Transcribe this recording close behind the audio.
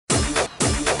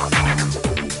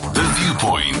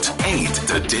Counterpoint, 8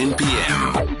 to 10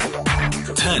 p.m.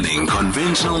 Turning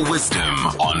conventional wisdom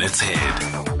on its head.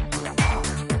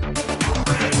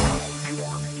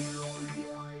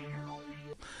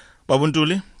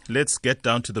 Babuntuli, let's get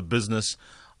down to the business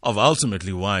of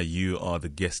ultimately why you are the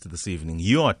guest this evening.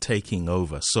 You are taking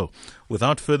over. So,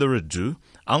 without further ado,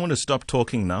 I'm going to stop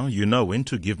talking now. You know when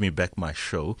to give me back my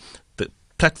show. The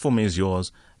platform is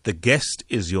yours. The guest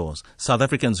is yours. South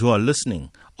Africans who are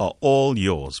listening are all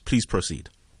yours. Please proceed.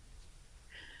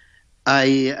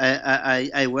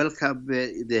 I welcome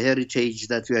the heritage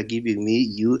that you are giving me,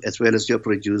 you as well as your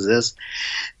producers.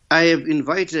 I have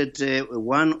invited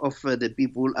one of the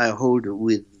people I hold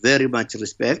with very much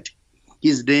respect.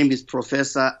 His name is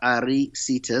Professor Ari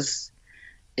Sitas,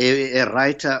 a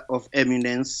writer of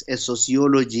eminence, a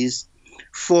sociologist,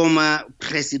 former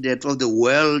president of the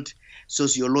World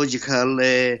Sociological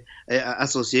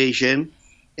Association,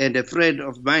 and a friend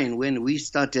of mine. When we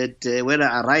started, when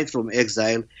I arrived from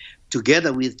exile,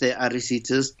 together with Ari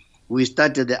Sitas, we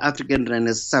started the African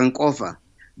Renaissance Sankofa,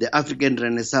 the African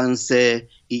Renaissance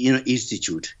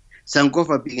Institute.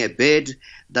 Sankofa being a bird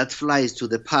that flies to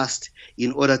the past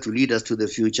in order to lead us to the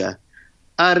future.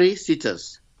 Ari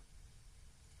Sitas,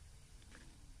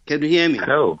 can you hear me?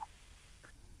 Hello.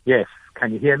 Yes,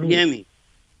 can you hear me? Hear me.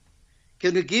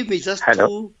 Can you give me just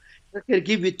Hello?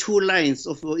 two lines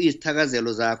of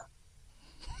Isthakazelo zakho?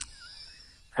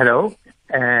 Hello.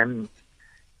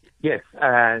 Yes.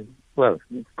 Well,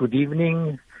 good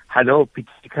evening. Hello,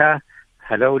 Pitika.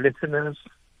 Hello, listeners.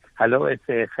 Hello,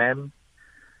 SAFM.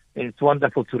 It's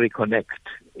wonderful to reconnect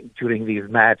during these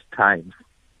mad times.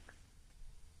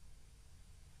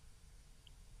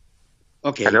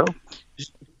 Okay. Hello?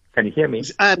 Can you hear me?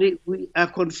 Ari, we are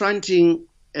confronting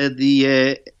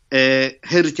the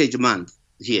Heritage Month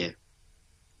here.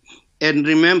 And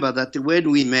remember that when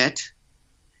we met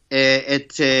in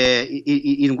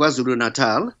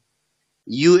KwaZulu-Natal,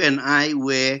 you and I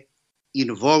were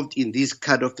involved in these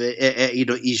kind of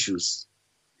issues.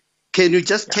 Can you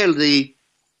just tell the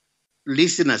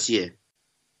listeners here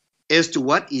as to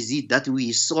what is it that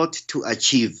we sought to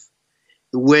achieve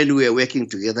when we were working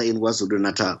together in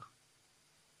KwaZulu-Natal?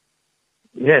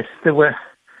 Yes, there were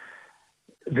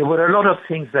a lot of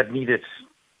things that needed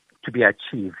to be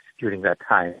achieved during that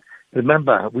time.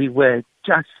 Remember, we were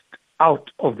just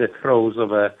out of the throes of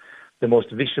the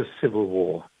most vicious civil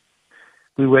war.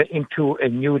 We were into a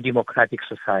new democratic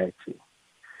society.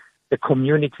 The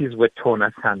communities were torn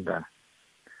asunder.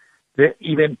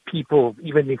 Even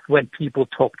when people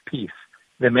talked peace,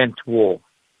 they meant war.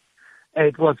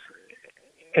 And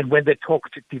when they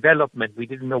talked development, we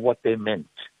didn't know what they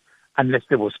meant unless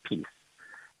there was peace.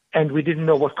 And we didn't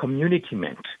know what community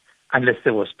meant unless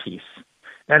there was peace.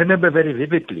 I remember very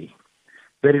vividly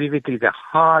the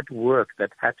hard work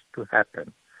that had to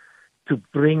happen to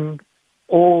bring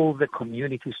all the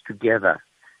communities together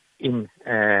in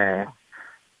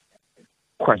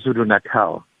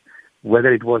KwaZulu-Natal,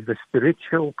 whether it was the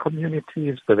spiritual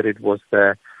communities, whether it was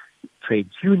the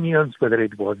trade unions, whether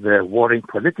it was the warring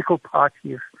political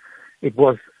parties. It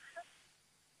was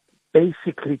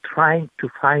basically trying to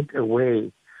find a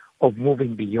way of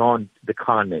moving beyond the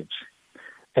carnage.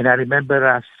 And I remember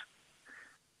us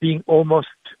being almost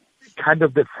kind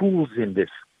of the fools in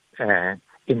this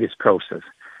process,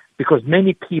 because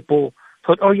many people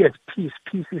thought, oh yes,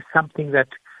 peace is something that,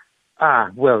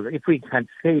 if we can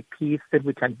say peace, then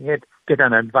we can get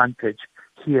an advantage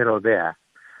here or there.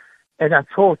 And I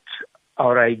thought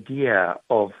our idea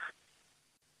of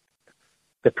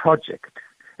the project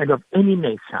and of any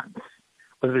nation,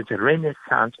 whether it's a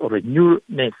renaissance or a new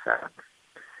nation,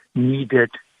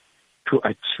 needed to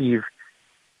achieve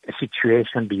a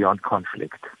situation beyond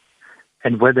conflict.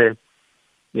 And whether,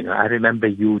 I remember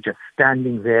you just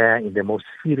standing there in the most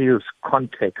serious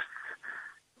contexts,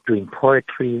 doing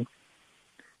poetry,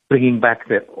 bringing back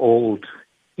the old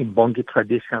Imbongi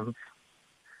traditions,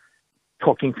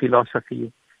 talking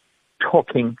philosophy,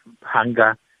 talking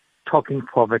hunger, talking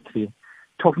poverty,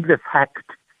 talking the fact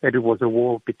that it was a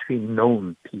war between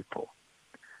known people.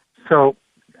 So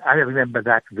I remember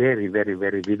that very, very,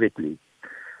 very vividly.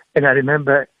 And I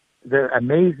remember the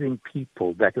amazing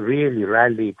people that really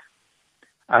rallied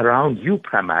around you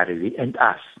primarily and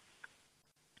us,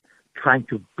 trying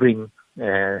to bring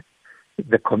the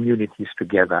communities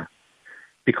together,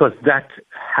 because that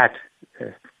had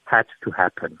to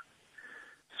happen.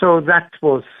 So that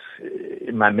was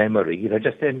in my memory,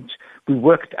 and we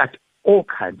worked at all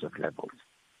kinds of levels.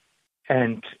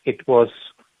 And it was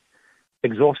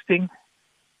exhausting,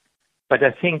 but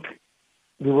I think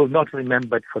we will not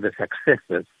remember it for the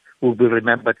successes. We'll be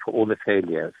remembered for all the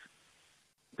failures.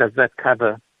 Does that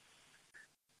cover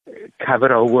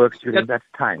cover our work during that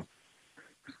time.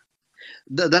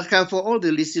 That for all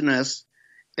the listeners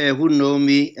who know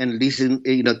me and listen,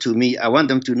 to me, I want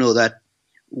them to know that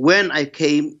when I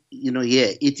came,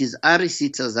 here, it is Ari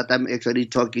Sitas that I'm actually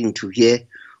talking to here,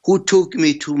 who took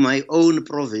me to my own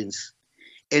province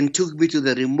and took me to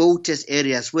the remotest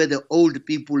areas where the old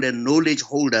people and knowledge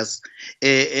holders,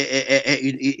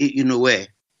 were.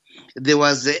 There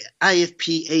was the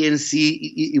IFP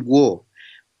ANC war.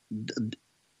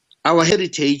 Our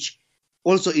heritage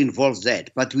also involves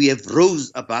that, but we have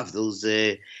rose above those,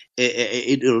 things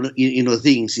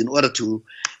in order to,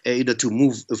 to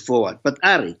move forward. But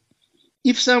Ari,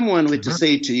 if someone were to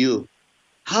say to you,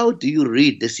 how do you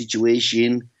read the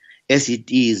situation as it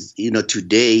is,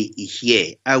 today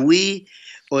here? Are we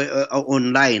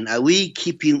online? Are we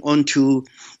keeping on to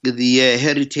the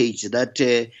heritage that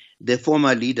the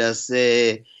former leaders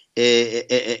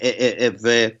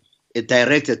have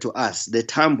directed to us? The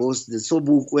Tambos, the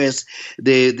Sobukwes,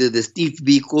 the Steve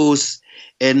Bikos,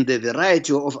 and the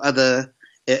variety of other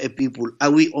people.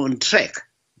 Are we on track?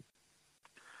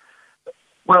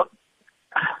 Well,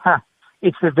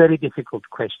 it's a very difficult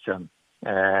question.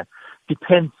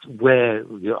 Depends where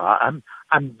you are.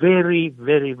 I'm very,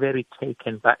 very, very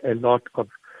taken by a lot of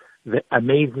the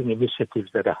amazing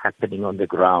initiatives that are happening on the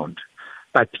ground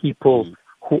by people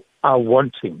who are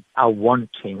wanting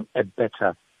a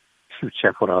better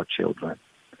future for our children.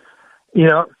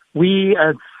 We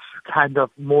as kind of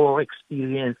more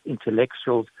experienced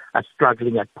intellectuals are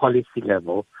struggling at policy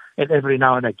level, and every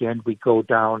now and again we go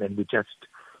down and we just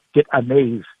get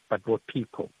amazed by what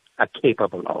people are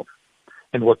capable of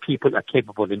and what people are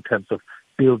capable in terms of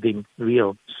building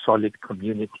real solid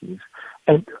communities.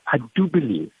 And I do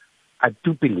believe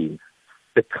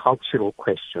the cultural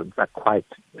questions are quite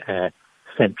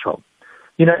central.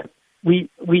 We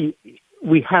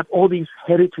have all these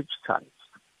heritage sites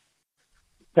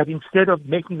that instead of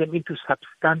making them into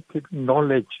substantive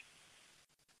knowledge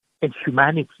and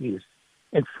humanities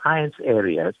and science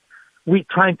areas, we're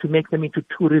trying to make them into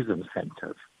tourism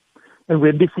centers. And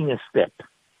we're missing a step.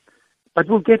 But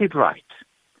we'll get it right.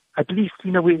 At least,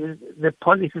 the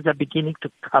policies are beginning to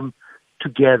come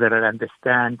together and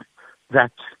understand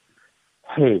that,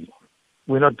 hey,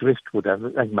 we're not driftwood, as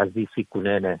Mazisi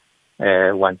Kunene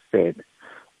once said.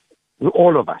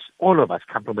 All of us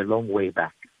come from a long way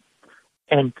back.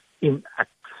 And in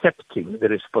accepting the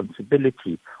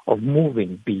responsibility of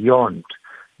moving beyond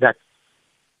that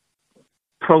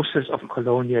process of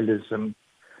colonialism,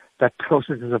 that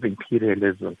processes of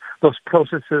imperialism, those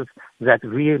processes that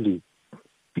really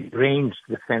deranged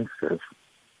the senses,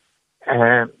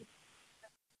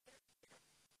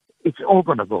 it's all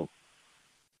going to go.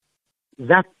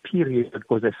 That period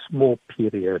was a small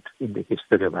period in the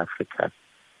history of Africa.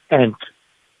 And,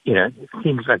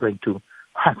 things are going to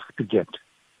have to get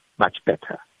much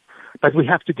better. But we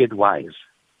have to get wise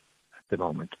at the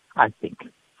moment, I think.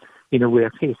 We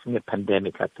are facing a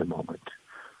pandemic at the moment.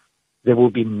 There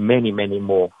will be many, many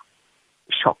more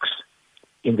shocks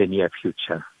in the near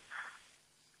future.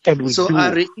 And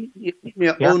Ari, in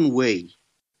your own way,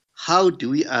 how do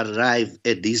we arrive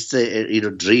at this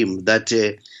dream that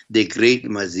the great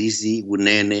Mazisi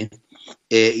Kunene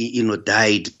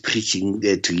died preaching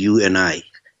to you and I?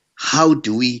 How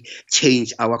do we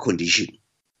change our condition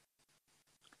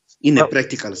in a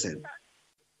practical sense?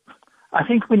 I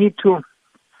think we need to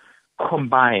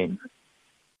combine,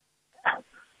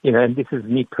 and this is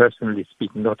me personally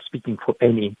speaking, not speaking for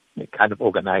any kind of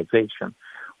organization.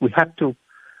 We have to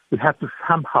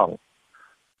somehow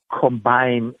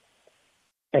combine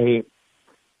a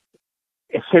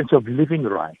sense of living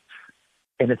rights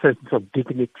and a sense of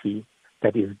dignity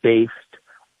that is based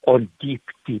on deep,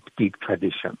 deep, deep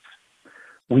traditions.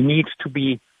 We need to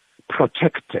be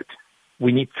protected.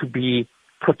 We need to be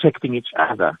protecting each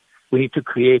other. We need to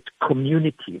create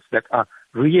communities that are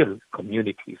real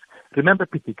communities. Remember,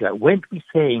 Pitika, weren't we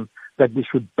saying that we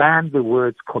should ban the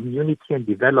words community and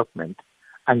development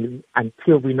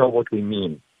until we know what we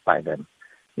mean by them?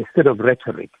 Instead of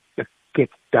rhetoric, just get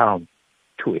down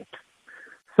to it.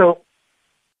 So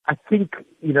I think,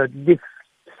 this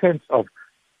sense of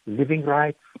living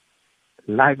rights,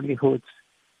 livelihoods,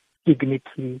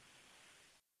 dignity,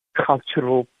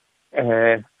 cultural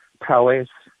prowess,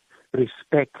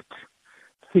 respect,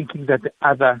 thinking that the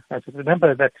other,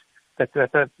 remember that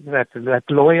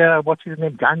lawyer, what's his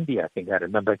name, Gandhi, I think I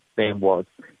remember his name was.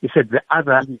 He said the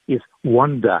other is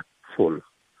wonderful,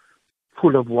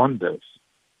 full of wonders.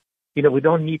 We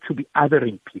don't need to be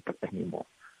othering people anymore.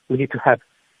 We need to have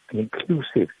an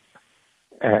inclusive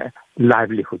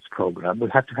livelihoods program. We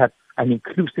have to have an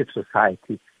inclusive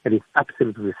society that is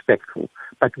absolutely respectful.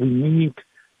 But we need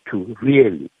to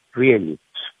really, really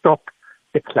stop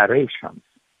declarations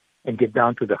and get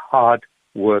down to the hard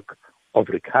work of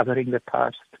recovering the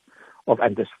past, of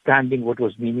understanding what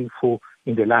was meaningful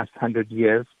in the last 100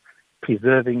 years,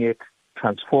 preserving it,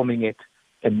 transforming it,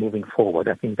 and moving forward.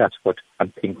 I think that's what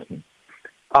I'm thinking.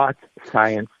 Art,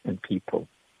 science, and people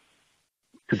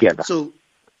together. So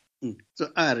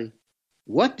Ari,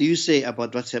 what do you say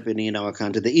about what's happening in our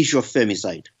country? The issue of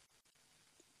femicide,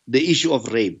 the issue of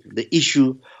rape, the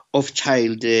issue of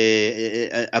child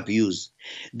abuse,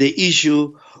 the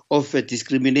issue of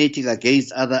discriminating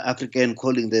against other African,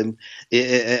 calling them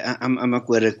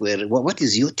Amakwere. What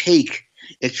is your take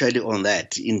actually on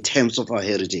that in terms of our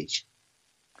heritage?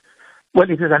 Well,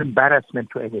 it is an embarrassment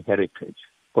to any heritage,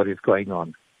 what is going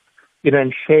on.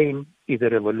 And shame is a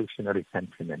revolutionary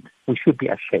sentiment. We should be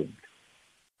ashamed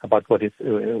about what is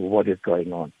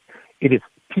going on. It is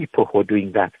people who are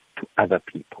doing that to other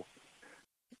people.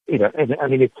 And I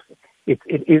mean, it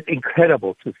is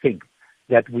incredible to think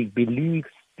that we believe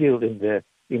still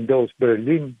in those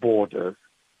Berlin borders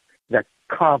that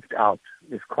carved out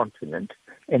this continent,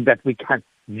 and that we can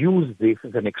use this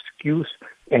as an excuse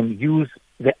and use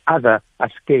the other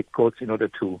as scapegoats in order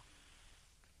to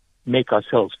make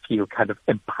ourselves feel kind of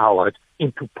empowered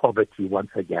into poverty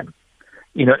once again.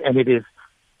 And it is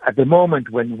at the moment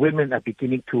when women are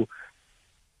beginning to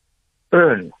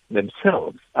earn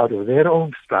themselves out of their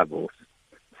own struggles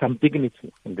some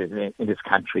dignity in this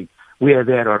country, we are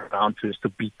there around to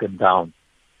beat them down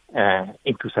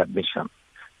into submission.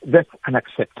 That's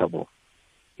unacceptable.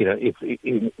 That's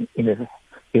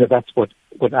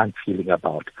what I'm feeling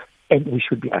about. And we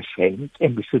should be ashamed,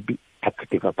 and we should be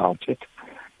active about it.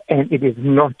 And it is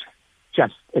not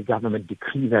just a government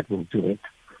decree that will do it,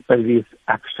 but it is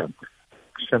action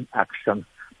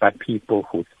by people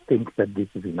who think that this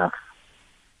is enough.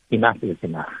 Enough is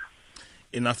enough.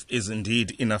 Enough is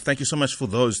indeed enough. Thank you so much for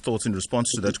those thoughts in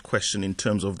response to that question in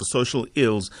terms of the social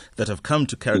ills that have come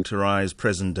to characterize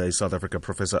present-day South Africa.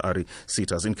 Professor Ari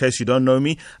Sitas. In case you don't know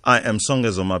me, I am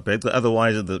Songezo Mabhedla,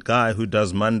 otherwise the guy who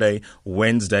does Monday,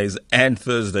 Wednesdays and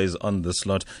Thursdays on the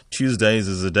slot. Tuesdays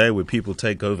is a day where people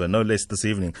take over, no less this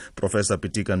evening, Professor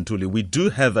Pitika Ntuli. We do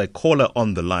have a caller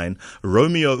on the line,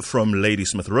 Romeo from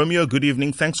Ladysmith. Romeo, good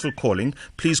evening. Thanks for calling.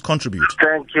 Please contribute.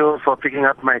 Thank you for picking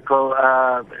up my call.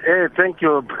 Thank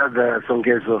you, Brother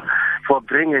Songezo, for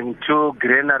bringing two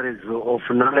granaries of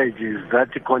knowledge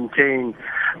that contain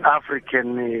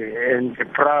African and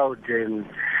proud and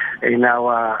in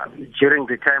our during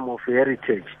the time of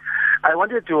heritage. I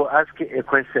wanted to ask a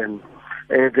question.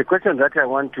 The question that I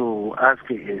want to ask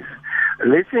is,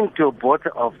 listening to both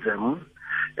of them,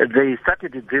 they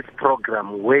started this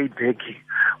program way back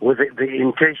with the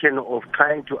intention of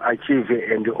trying to achieve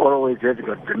and always having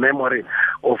the memory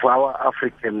of our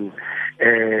African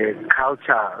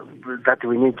culture that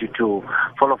we need to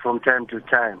follow from time to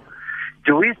time.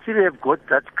 Do we still have got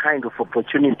that kind of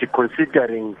opportunity,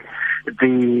 considering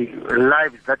the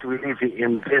lives that we live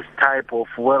in this type of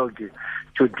world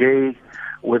today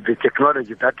with the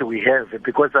technology that we have?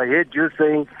 Because I heard you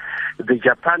saying the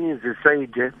Japanese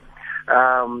said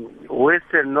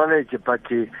Western knowledge, but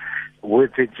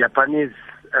with the Japanese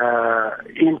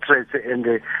interest and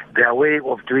their way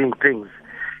of doing things.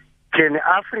 Can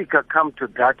Africa come to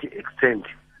that extent?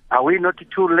 Are we not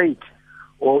too late?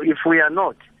 Or if we are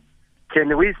not,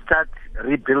 can we start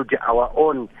rebuilding our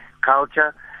own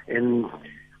culture and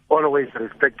always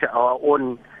respect our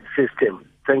own system?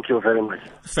 Thank you very much.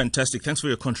 Fantastic. Thanks for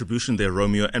your contribution there,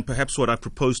 Romeo. And perhaps what I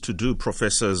propose to do,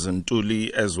 Professors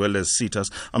Ntuli as well as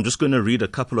Sitas, I'm just going to read a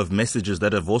couple of messages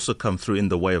that have also come through in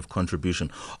the way of contribution,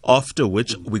 after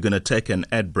which we're going to take an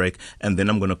ad break, and then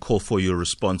I'm going to call for your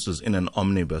responses in an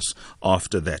omnibus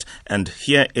after that. And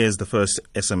here is the first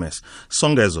SMS.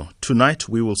 Songezo, tonight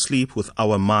we will sleep with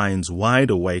our minds wide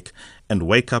awake and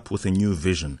wake up with a new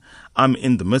vision. I'm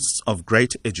in the midst of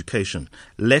great education.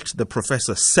 Let the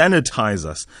professor sanitize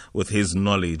us with his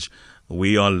knowledge.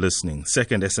 We are listening.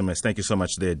 Second SMS. Thank you so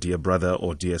much there, dear brother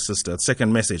or dear sister.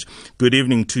 Second message. Good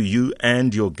evening to you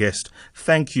and your guest.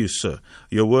 Thank you, sir.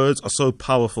 Your words are so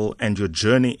powerful and your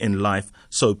journey in life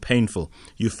so painful.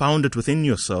 You found it within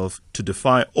yourself to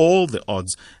defy all the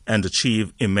odds and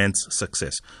achieve immense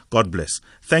success. God bless.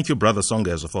 Thank you, Brother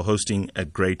Songezo, for hosting a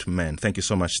great man. Thank you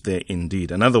so much there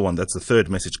indeed. Another one. That's the third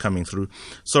message coming through.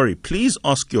 Sorry, please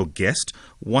ask your guest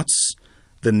what's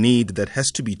the need that has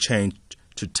to be changed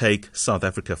to take South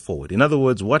Africa forward. In other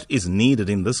words, what is needed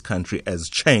in this country as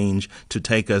change to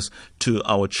take us to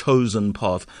our chosen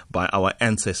path by our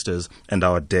ancestors and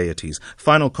our deities.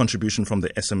 Final contribution from the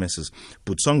SMSs.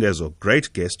 Butsongezo,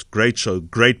 great guest, great show,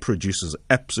 great producers.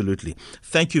 Absolutely.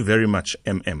 Thank you very much,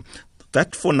 MM.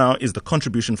 That for now is the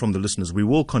contribution from the listeners. We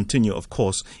will continue, of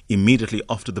course, immediately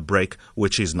after the break,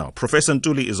 which is now. Professor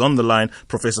Ntuli is on the line.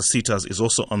 Professor Sitas is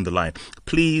also on the line.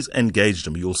 Please engage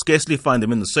them. You'll scarcely find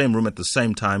them in the same room at the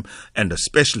same time, and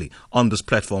especially on this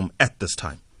platform at this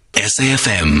time.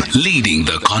 SAFM leading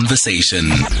the conversation.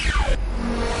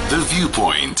 The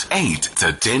Viewpoint, 8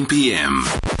 to 10 p.m.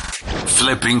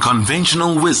 Flipping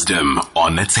conventional wisdom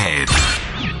on its head.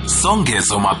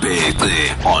 Songezo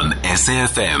Mapete on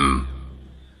SAFM.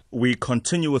 We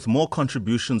continue with more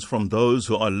contributions from those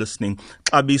who are listening.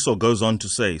 Abiso goes on to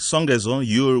say, Songezo,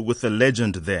 you're with a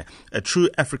legend there, a true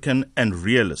African and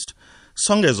realist.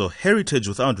 Songezo, heritage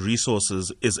without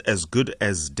resources is as good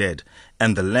as dead,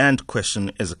 and the land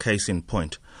question is a case in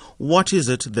point. What is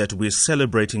it that we're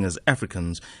celebrating as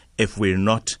Africans if we're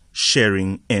not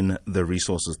sharing in the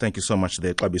resources? Thank you so much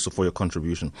there, Kabiso, for your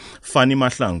contribution. Fani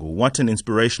Mahlangu, what an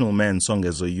inspirational man,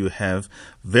 Songezo, you have.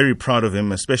 Very proud of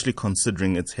him, especially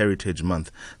considering it's Heritage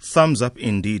Month. Thumbs up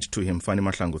indeed to him, Fani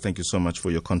Mahlangu. Thank you so much for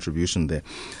your contribution there.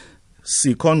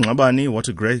 Sikon Ngabani, what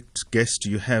a great guest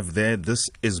you have there. This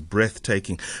is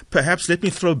breathtaking. Perhaps let me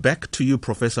throw back to you,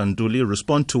 Professor Ntuli.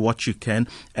 Respond to what you can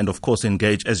and, of course,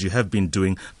 engage as you have been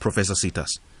doing, Professor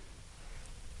Sitas.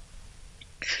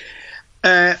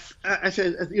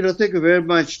 Thank you very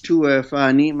much to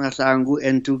Fani Mahlangu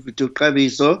and to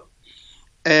Kabiso.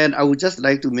 And I would just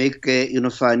like to make,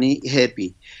 Fani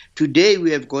happy. Today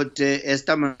we have got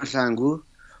Esther Mahlangu,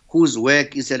 whose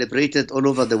work is celebrated all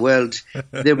over the world,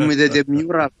 the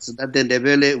murals that the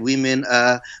Ndebele women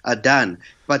are done.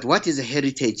 But what is the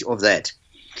heritage of that?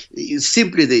 It's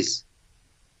simply this.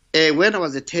 When I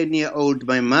was a 10-year-old,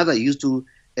 my mother used to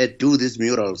do these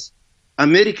murals.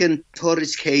 American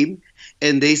tourists came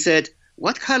and they said,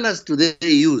 what colors do they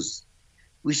use?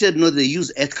 We said, no, they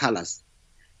use earth colors.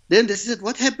 Then they said,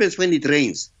 what happens when it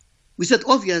rains? We said,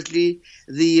 obviously,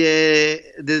 the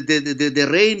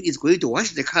rain is going to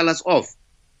wash the colors off.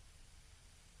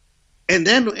 And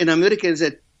then an American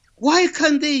said, why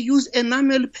can't they use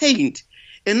enamel paint?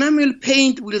 Enamel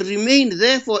paint will remain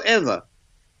there forever.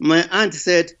 My aunt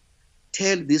said,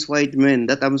 tell this white man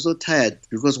that I'm so tired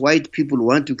because white people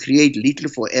want to create little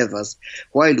forevers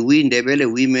while we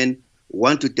Ndebele women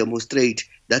want to demonstrate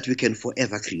that we can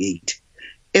forever create.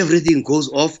 Everything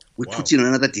goes off, we put in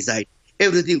another design.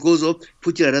 Everything goes up,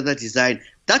 put in another design.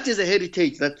 That is a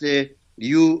heritage that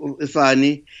you,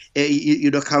 Fani,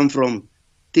 come from.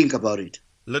 Think about it.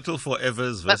 Little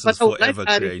forevers versus forever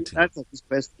creating. Answer these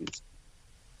questions.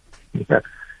 Yeah.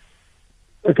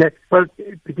 Okay, well,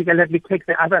 particularly let me take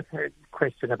the other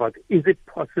question about, is it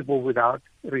possible without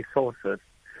resources?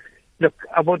 Look,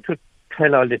 I want to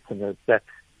tell our listeners that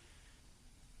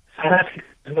South Africa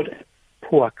is not a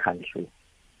poor country.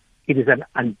 It is an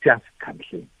unjust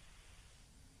country.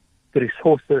 The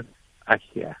resources are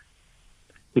here.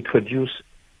 We produce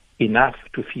enough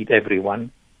to feed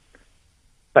everyone,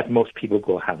 but most people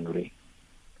go hungry.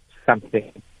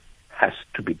 Something has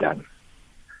to be done.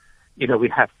 We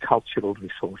have cultural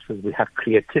resources, we have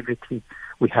creativity,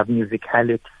 we have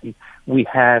musicality, we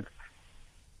have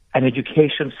an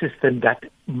education system that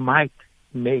might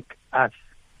make us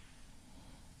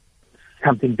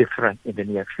something different in the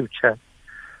near future.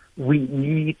 We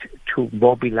need to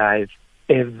mobilize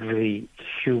every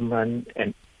human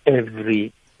and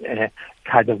every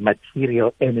kind of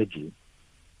material energy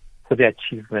for the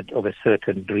achievement of a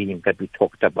certain dream that we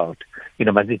talked about.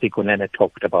 Maziti Kunene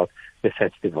talked about the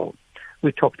festival.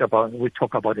 We talk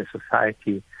about a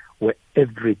society where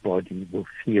everybody will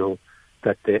feel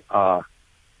that they are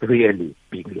really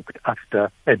being looked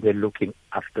after and they're looking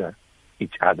after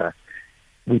each other.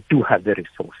 We do have the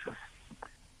resources.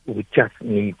 We just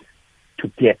need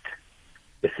to get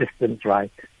the systems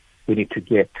right. We need to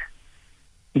get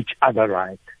each other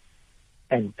right,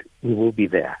 and we will be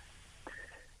there.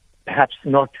 Perhaps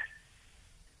not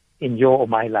in your or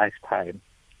my lifetime,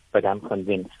 but I'm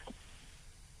convinced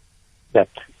that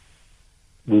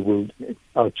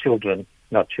our children,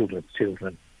 not children's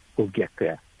children, will get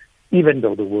there, even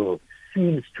though the world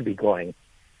seems to be going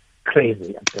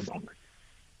crazy at the moment.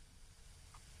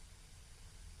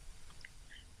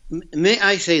 May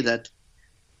I say that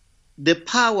the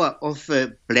power of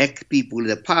black people,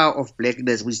 the power of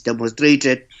blackness, was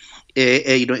demonstrated,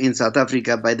 in South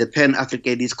Africa by the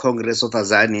Pan-Africanist Congress of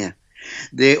Azania,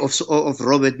 of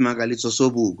Robert Magaliso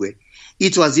Sobukwe.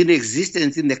 It was in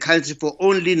existence in the country for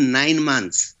only 9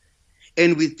 months.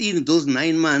 And within those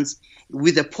 9 months,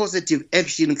 with a positive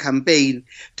action campaign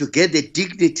to get the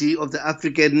dignity of the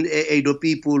African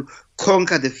people,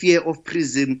 conquer the fear of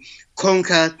prison,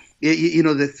 conquer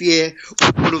the fear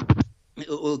of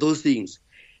all of those things.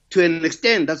 to an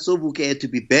extent that Sobukwe had to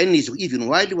be banished even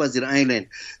while he was in Ireland.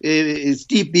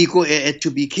 Steve Biko had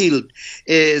to be killed.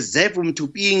 Zephyr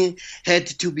had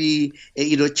to be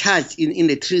charged in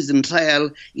a treason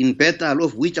trial in Bethel,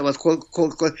 of which I was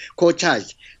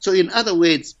co-charged. So in other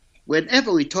words,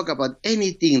 whenever we talk about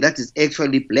anything that is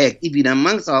actually black, even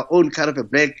amongst our own kind of a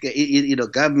black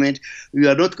government, we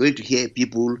are not going to hear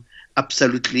people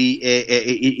absolutely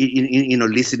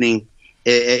listening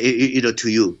to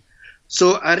you.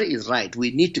 So Ari is right.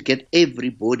 We need to get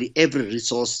everybody, every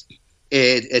resource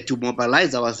to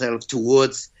mobilize ourselves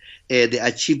towards the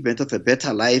achievement of a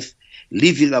better life,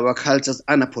 living our cultures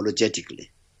unapologetically.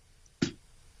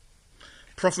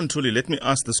 Prof Ntuli, let me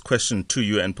ask this question to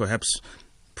you, and perhaps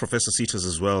Professor Sitas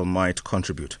as well might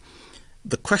contribute.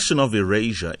 The question of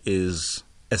erasure is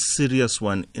a serious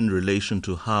one in relation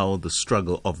to how the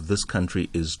struggle of this country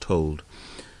is told.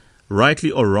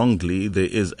 Rightly or wrongly, there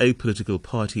is a political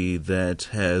party that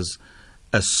has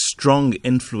a strong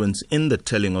influence in the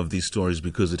telling of these stories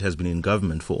because it has been in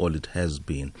government for all it has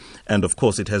been. And of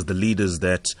course, it has the leaders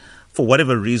that, for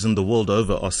whatever reason, the world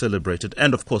over are celebrated,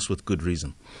 and of course with good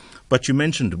reason. But you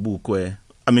mentioned Sobukwe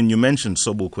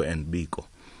and Biko.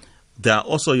 There are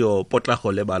also your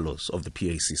Potlaho Lebalos of the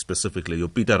PAC, specifically your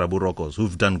Peter Raburokos,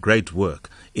 who've done great work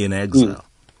in exile.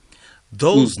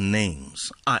 Those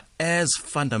names are as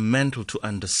fundamental to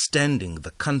understanding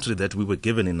the country that we were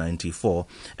given in 94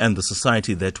 and the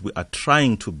society that we are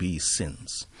trying to be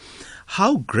since.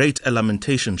 How great a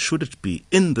lamentation should it be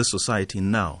in this society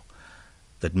now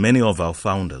that many of our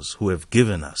founders who have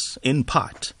given us, in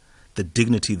part, the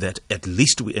dignity that at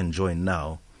least we enjoy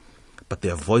now, but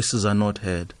their voices are not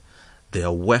heard,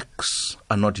 their works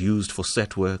are not used for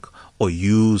set work or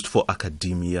used for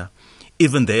academia.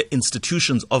 Even their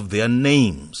institutions of their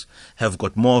names have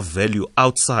got more value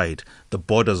outside the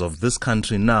borders of this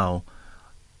country now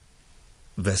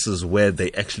versus where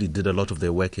they actually did a lot of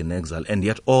their work in exile. And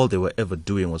yet all they were ever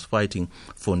doing was fighting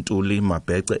for Ntuli,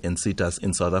 Mabece, and Sitas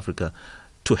in South Africa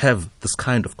to have this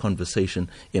kind of conversation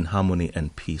in harmony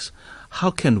and peace.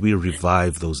 How can we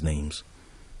revive those names?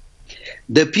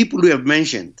 The people we have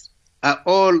mentioned are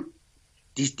all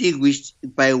distinguished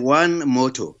by one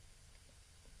motto.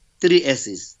 3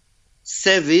 S's: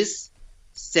 service,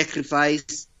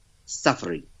 sacrifice,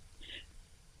 suffering.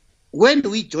 When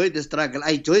we joined the struggle,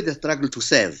 I joined the struggle to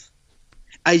serve.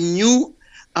 I knew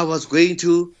I was going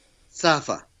to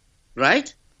suffer,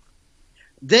 right?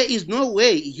 There is no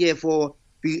way here for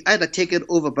being either taken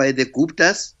over by the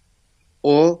Guptas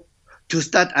or to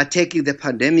start attacking the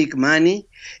pandemic money,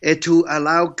 to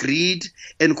allow greed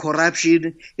and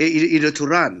corruption to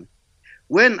run.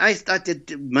 When I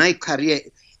started my career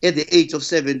at the age of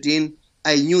 17,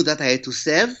 I knew that I had to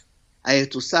serve, I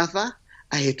had to suffer,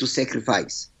 I had to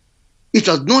sacrifice. It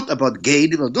was not about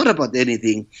gain, it was not about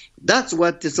anything. That's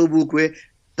what Sobukwe,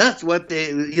 that's what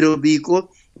Biko,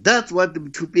 that's what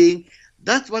Tuping,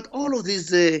 that's what all of these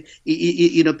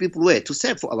people were, to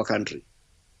serve for our country.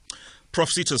 Prof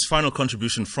Sitas, final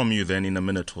contribution from you then in a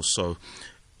minute or so.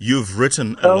 You've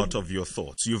written a lot of your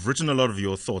thoughts. You've written a lot of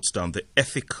your thoughts down. The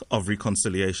ethic of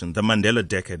reconciliation, the Mandela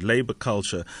decade, labor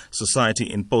culture,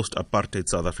 society in post-apartheid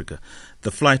South Africa, the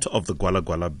flight of the Gwala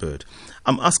Gwala bird.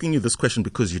 I'm asking you this question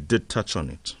because you did touch on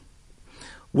it.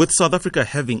 With South Africa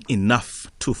having enough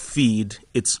to feed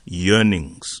its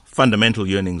yearnings, fundamental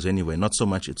yearnings anyway, not so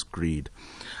much its greed,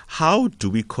 how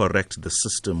do we correct the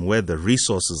system where the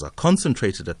resources are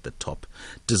concentrated at the top,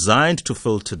 designed to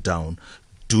filter down,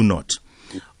 do not?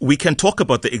 We can talk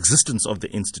about the existence of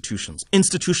the institutions.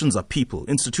 Institutions are people.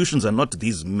 Institutions are not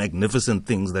these magnificent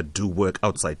things that do work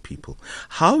outside people.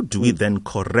 How do we then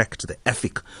correct the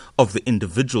ethic of the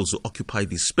individuals who occupy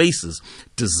these spaces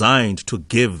designed to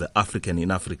give the African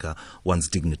in Africa one's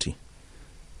dignity?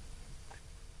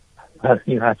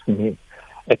 You're asking me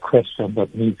a question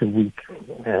that needs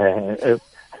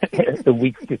a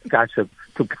week's discussion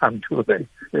to come to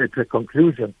a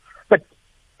conclusion. But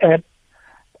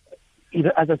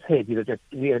as I said, that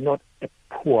we are not a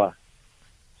poor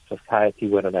society,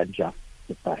 we're an unjust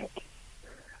society.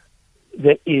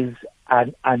 There is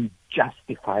an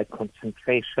unjustified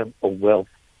concentration of wealth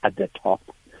at the top,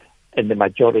 and the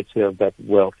majority of that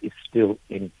wealth is still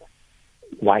in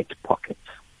white pockets.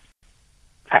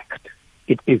 Fact.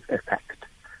 It is a fact.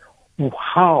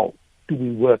 How do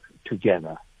we work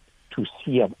together to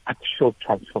see an actual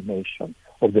transformation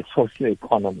of the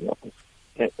socio-economy of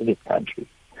this country?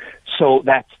 So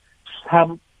that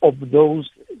some of those,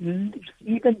 even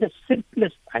the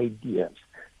simplest ideas,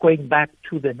 going back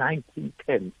to the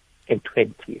 1910s and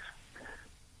 20s,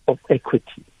 of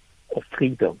equity, of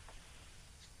freedom,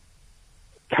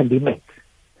 can be met.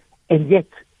 And yet,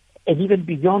 And even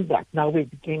beyond that, now we're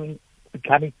becoming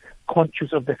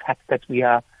conscious of the fact that we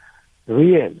are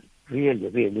really,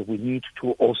 we need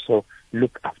to also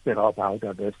look after our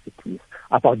biodiversities,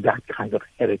 about that kind of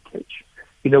heritage.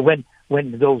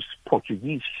 When those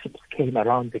Portuguese ships came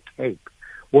around the Cape,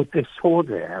 what they saw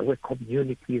there were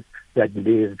communities that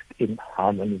lived in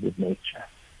harmony with nature.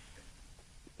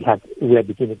 We are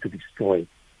beginning to destroy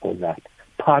all that.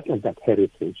 Part of that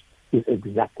heritage is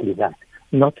exactly that.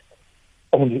 Not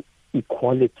only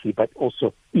equality, but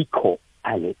also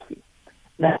equality.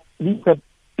 Now, these are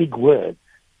big words,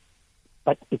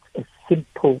 but it's a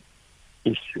simple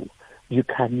issue. You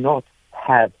cannot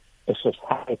have a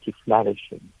society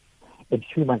flourishing and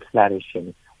human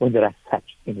flourishing when there are such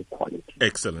inequalities.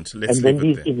 Excellent. Let's and then leave it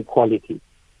these there. inequalities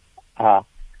are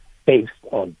based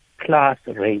on class,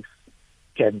 race,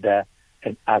 gender,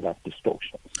 and other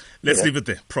distortions. Let's leave it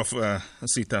there. Prof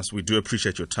Sitas, we do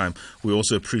appreciate your time. We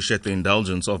also appreciate the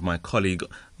indulgence of my colleague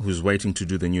who's waiting to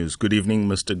do the news. Good evening,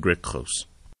 Mr. Greg Gross.